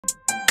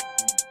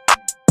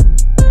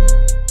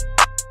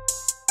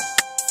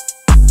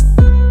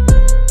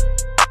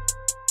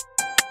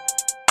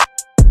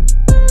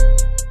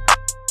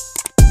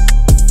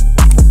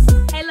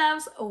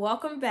loves,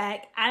 welcome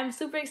back. I'm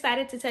super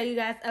excited to tell you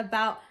guys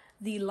about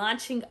the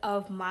launching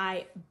of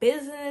my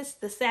business.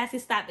 The Sassy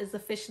Stop is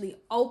officially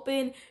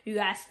open. You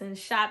guys can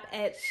shop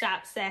at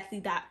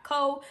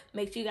𝐿_sassy.co.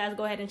 Make sure you guys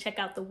go ahead and check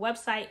out the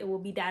website. It will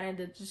be down in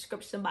the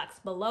description box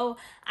below.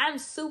 I'm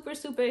super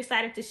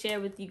excited to share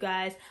with you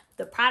guys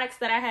the products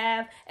that I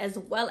have, as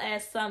well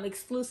as some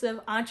exclusive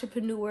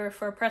entrepreneur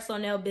for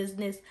personal nail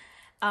business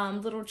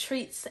little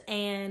treats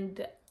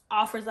and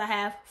offers I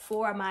have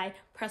for my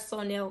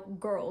personal nail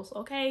girls.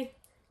 Okay,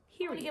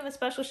 here we give a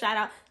special shout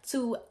out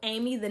to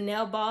Amy the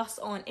Nail Boss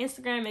on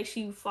Instagram. Make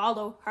sure you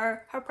follow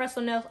her. Her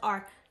personal nails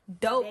are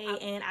dope,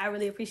 and I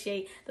really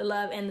appreciate the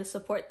love and the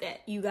support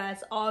that you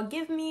guys all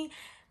give me.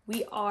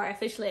 We are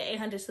officially at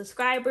 800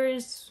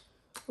 subscribers.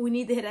 We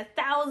need to hit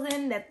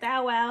 1,000, that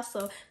wow.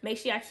 So make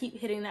sure y'all keep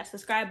hitting that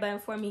subscribe button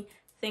for me.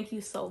 Thank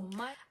you so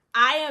much.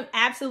 I am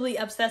absolutely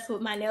obsessed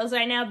with my nails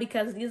right now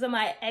because these are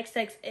my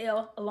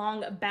XXL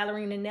long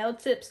ballerina nail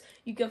tips.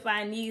 You can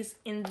find these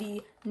in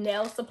the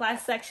nail supply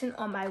section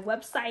on my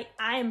website.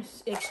 I am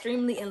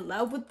extremely in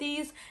love with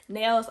these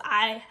nails.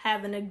 I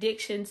have an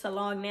addiction to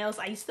long nails.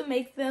 I used to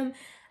make them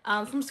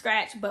from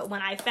scratch, but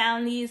when I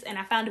found these and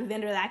I found a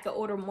vendor that I could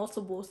order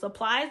multiple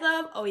supplies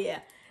of, oh yeah,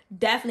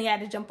 definitely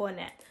had to jump on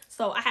that.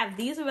 So I have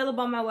these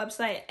available on my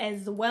website,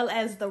 as well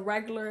as the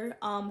regular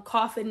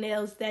coffin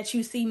nails that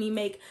you see me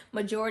make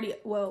majority,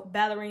 well,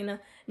 ballerina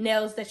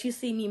nails that you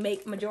see me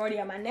make majority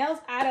of my nails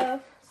out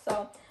of.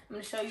 So I'm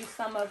going to show you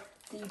some of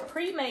the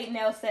pre-made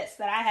nail sets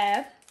that I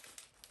have.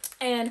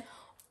 And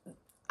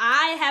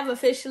I have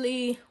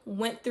officially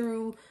went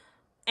through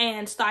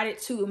and started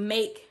to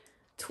make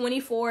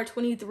 24,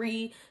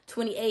 23,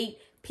 28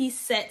 piece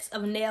sets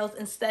of nails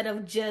instead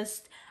of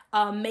just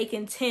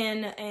making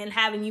 10 and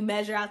having you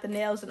measure out the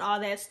nails and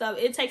all that stuff.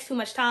 It takes too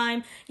much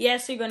time.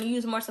 Yes, you're going to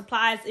use more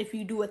supplies if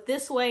you do it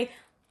this way,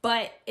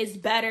 but it's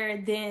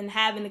better than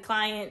having the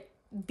client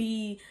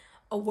be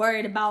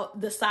worried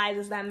about the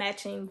sizes not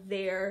matching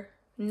their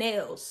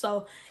nails.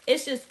 So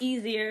it's just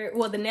easier.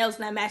 Well, the nails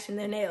not matching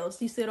their nails.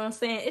 You see what I'm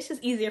saying? It's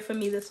just easier for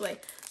me this way.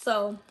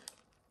 So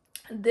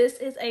this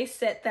is a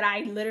set that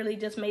I literally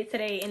just made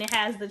today, and it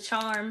has the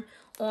charm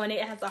on it.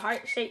 It has a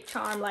heart-shaped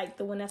charm like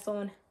the one that's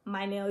on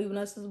my nail, even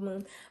though this is a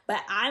moon.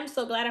 But I'm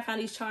so glad I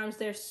found these charms.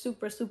 They're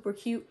super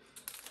cute.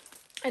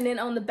 And then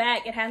on the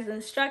back, it has the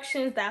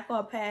instructions, the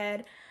alcohol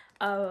pad,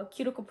 a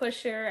cuticle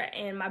pusher,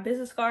 and my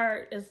business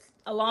card is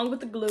along with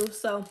the glue.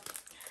 So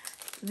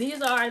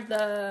these are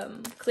the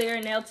clear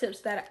nail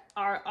tips that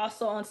are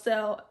also on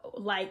sale,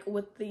 like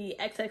with the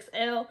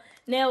XXL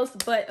nails,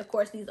 but of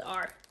course these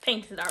are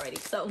painted already.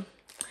 So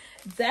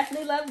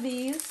definitely love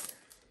these.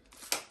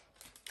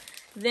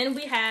 Then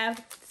we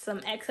have some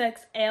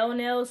XXL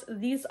nails.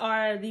 These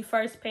are the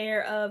first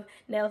pair of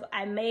nails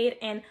I made,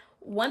 and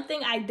one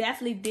thing I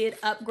definitely did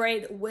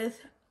upgrade with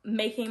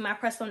making my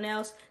personal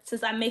nails,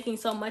 since I'm making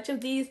so much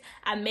of these,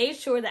 I made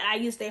sure that I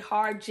used a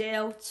hard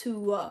gel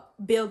to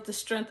build the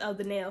strength of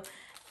the nail,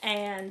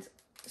 and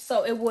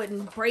so it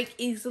wouldn't break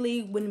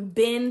easily, wouldn't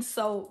bend.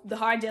 So the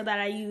hard gel that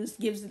I use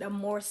gives it a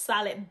more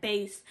solid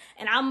base,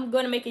 and I'm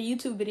going to make a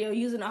YouTube video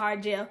using a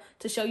hard gel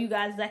to show you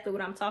guys exactly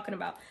what I'm talking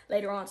about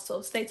later on,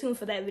 so stay tuned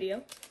for that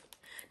video.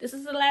 This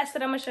is the last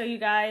set I'm going to show you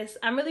guys.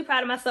 I'm really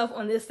proud of myself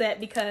on this set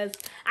because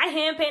I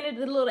hand painted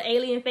the little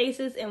alien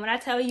faces, and when I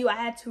tell you I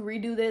had to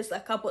redo this a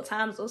couple of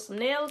times with some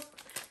nails,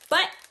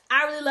 but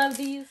I really love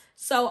these.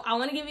 So I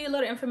want to give you a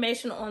little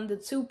information on the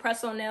two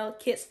personal nail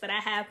kits that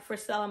I have for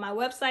sale on my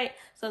website.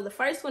 So the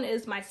first one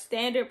is my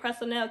standard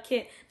personal nail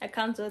kit that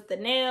comes with the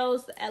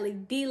nails, the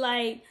LED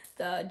light,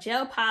 the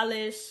gel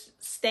polish,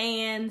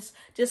 stands,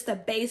 just the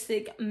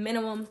basic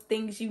minimum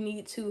things you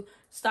need to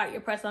start your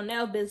personal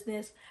nail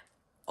business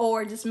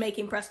or just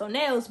making personal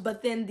nails.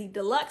 But then the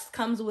deluxe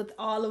comes with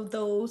all of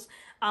those,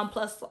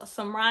 plus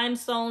some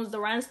rhinestones, the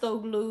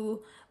rhinestone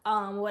glue,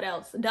 what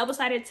else?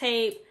 Double-sided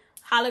tape,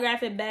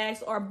 holographic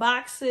bags or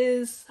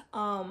boxes,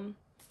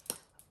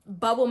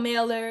 bubble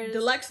mailers.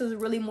 Deluxe is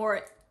really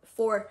more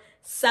for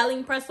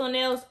selling personal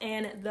nails,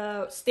 and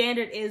the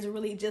standard is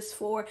really just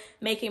for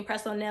making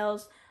personal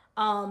nails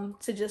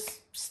to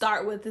just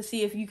start with, to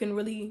see if you can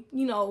really,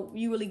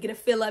 you really get a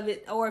feel of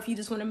it, or if you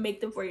just want to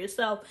make them for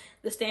yourself,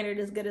 the standard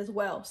is good as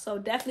well. So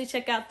definitely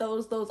check out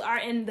those. Those are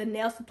in the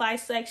nail supply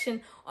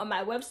section on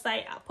my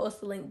website. I'll post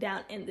the link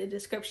down in the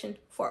description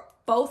for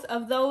both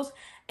of those,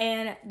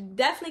 and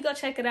definitely go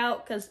check it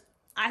out because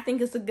I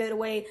think it's a good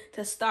way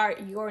to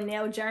start your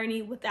nail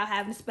journey without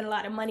having to spend a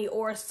lot of money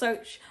or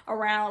search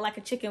around like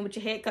a chicken with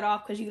your head cut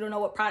off because you don't know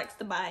what products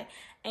to buy.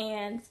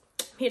 And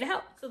I'm here to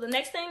help. So the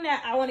next thing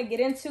that I want to get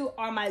into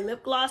are my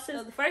lip glosses.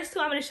 So the first two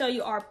I'm going to show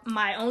you are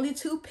my only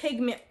two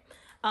pigment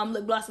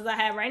lip glosses I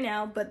have right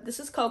now, but this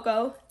is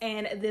Cocoa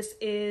and this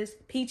is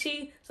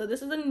Peachy. So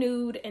this is a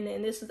nude, and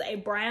then this is a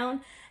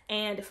brown.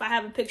 And if I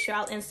have a picture,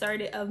 I'll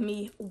insert it of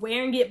me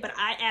wearing it. But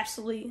I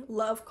absolutely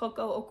love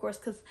Cocoa, of course,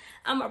 because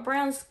I'm a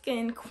brown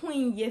skin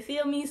queen, you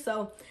feel me?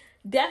 So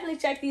definitely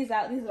check these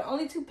out. These are the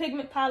only two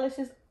pigment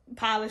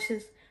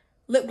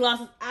lip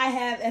glosses I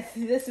have at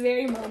this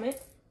very moment.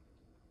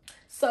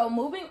 So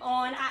moving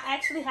on, I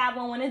actually have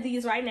on one of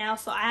these right now.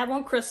 So I have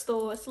on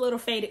Crystal. It's a little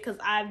faded because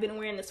I've been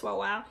wearing this for a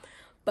while,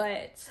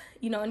 but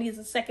you know, it needs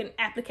a second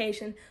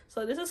application.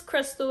 So this is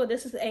Crystal.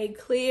 This is a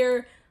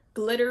clear,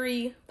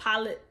 glittery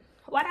palette.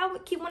 Why do I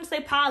keep wanting to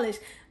say polish?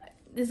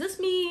 Is this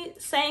me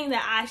saying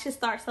that I should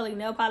start selling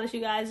nail polish,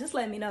 you guys? Just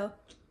let me know.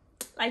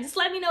 Like, just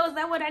let me know, is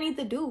that what I need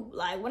to do?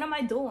 Like, what am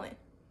I doing?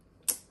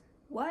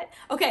 What?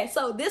 Okay,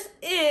 so this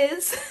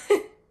is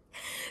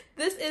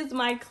this is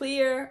my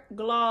clear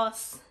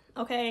gloss,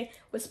 okay,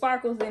 with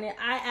sparkles in it.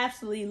 I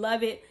absolutely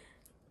love it.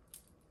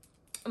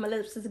 My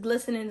lips is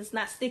glistening, it's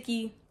not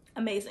sticky.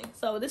 Amazing.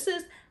 So this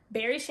is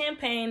berry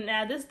champagne.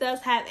 Now this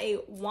does have a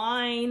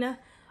wine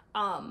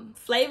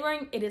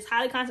flavoring. It is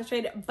highly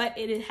concentrated, but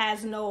it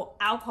has no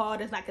alcohol. It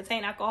does not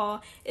contain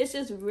alcohol. It's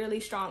just really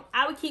strong.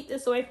 I would keep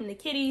this away from the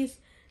kiddies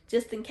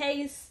just in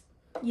case.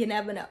 You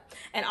never know.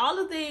 And all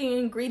of the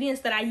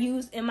ingredients that I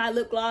use in my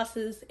lip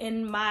glosses,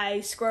 in my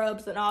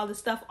scrubs and all this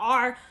stuff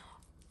are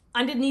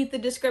underneath the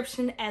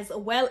description, as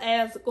well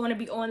as going to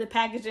be on the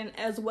packaging,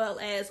 as well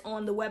as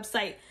on the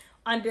website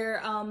under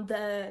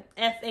the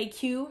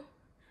FAQ,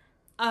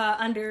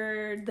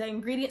 under the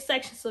ingredient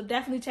section. So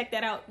definitely check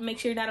that out. Make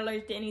sure you're not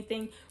allergic to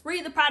anything.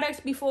 Read the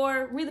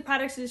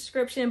products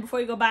description before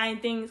you go buying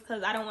things,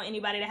 because I don't want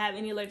anybody to have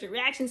any allergic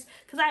reactions,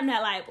 because I'm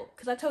not liable,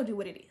 because I told you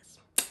what it is.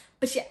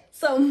 But yeah,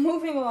 so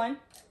moving on.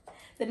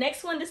 The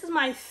next one, this is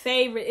my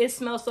favorite. It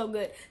smells so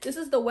good. This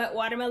is the wet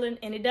watermelon,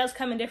 and it does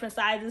come in different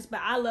sizes,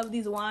 but I love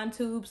these wand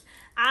tubes.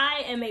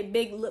 I am a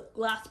big lip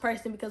gloss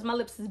person because my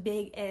lips is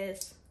big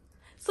as,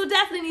 so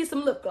definitely need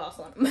some lip gloss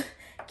on them.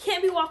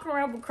 Can't be walking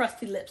around with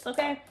crusty lips,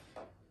 okay?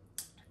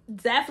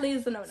 Definitely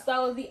is a no-no.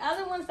 So the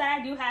other ones that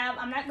I do have,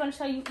 I'm not going to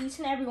show you each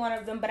and every one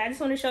of them, but I just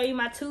want to show you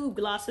my tube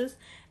glosses.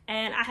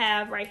 And I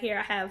have right here,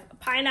 I have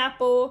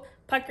pineapple,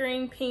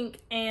 puckering pink,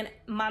 and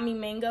mommy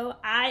mango.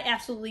 I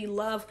absolutely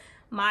love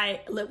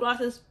my lip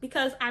glosses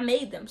because I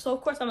made them, so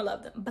of course I'm gonna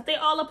love them. But they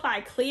all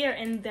apply clear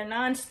and they're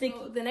non-sticky.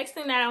 The next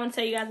thing that I want to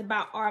tell you guys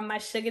about are my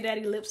Sugar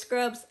Daddy lip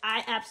scrubs.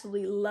 I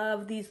absolutely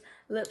love these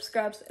lip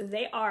scrubs.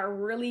 They are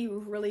really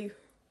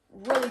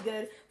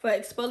good for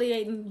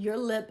exfoliating your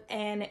lip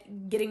and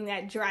getting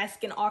that dry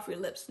skin off your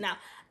lips. Now,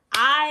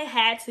 I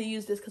had to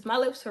use this because my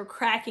lips were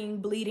cracking,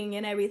 bleeding,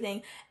 and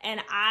everything, and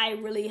I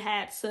really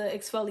had to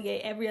exfoliate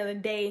every other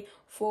day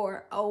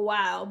for a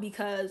while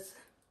because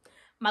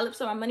my lips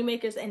are my money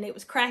makers, and it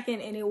was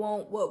cracking, and it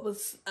won't what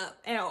was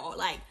up at all,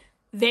 like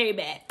very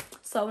bad.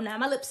 So now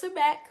my lips are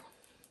back,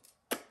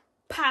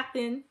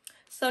 popping.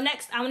 So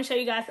next, I want to show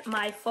you guys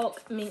my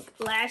Folk Mink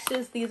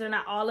lashes. These are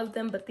not all of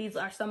them, but these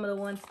are some of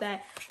the ones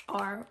that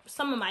are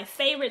some of my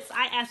favorites.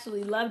 I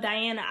absolutely love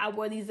Diana. I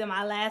wore these in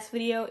my last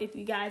video. If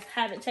you guys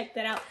haven't checked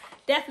that out,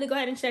 definitely go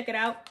ahead and check it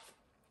out.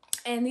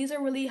 And these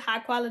are really high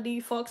quality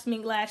Folk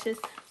Mink lashes,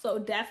 so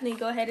definitely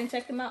go ahead and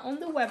check them out on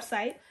the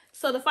website.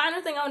 So the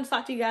final thing I want to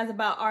talk to you guys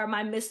about are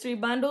my mystery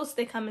bundles.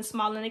 They come in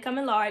small and they come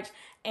in large,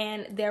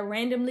 and they're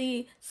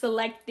randomly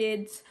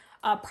selected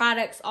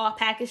products all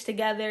packaged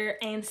together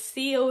and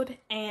sealed,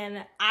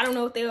 and I don't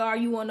know what they are.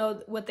 You won't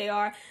know what they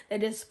are. They're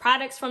just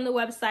products from the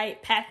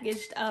website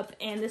packaged up,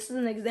 and this is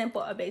an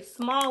example of a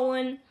small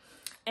one,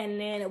 and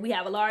then we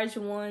have large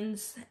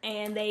ones,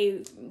 and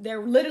they're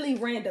literally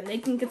random. They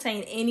can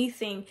contain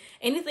anything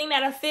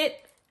that'll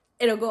fit,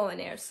 it'll go in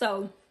there.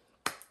 So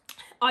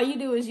all you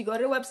do is you go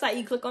to the website,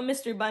 you click on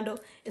mystery bundle.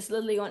 It's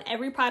literally on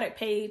every product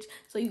page,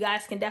 so you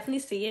guys can definitely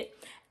see it.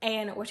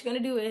 And what you're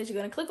going to do is you're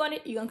going to click on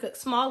it, you're going to click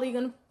small, you're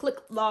going to click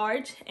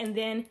large, and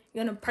then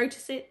you're going to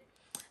purchase it.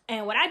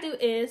 And what I do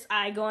is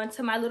I go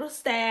into my little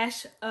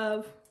stash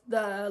of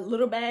the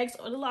little bags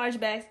or the large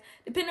bags,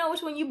 depending on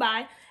which one you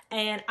buy,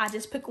 and I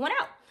just pick one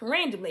out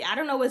randomly. I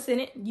don't know what's in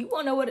it. You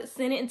won't know what's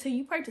in it until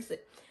you purchase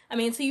it.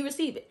 Until you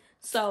receive it.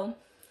 So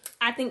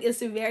I think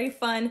it's very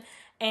fun,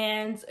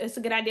 and it's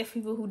a good idea for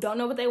people who don't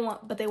know what they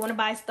want, but they want to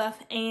buy stuff,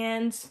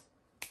 and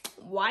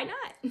why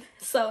not?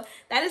 So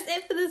that is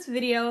it for this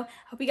video.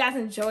 Hope you guys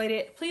enjoyed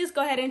it. Please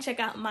go ahead and check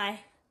out my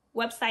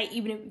website.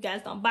 Even if you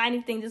guys don't buy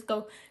anything, just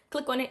go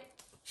click on it,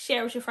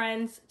 share with your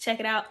friends, check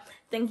it out.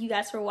 Thank you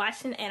guys for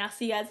watching, and I'll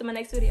see you guys in my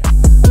next video.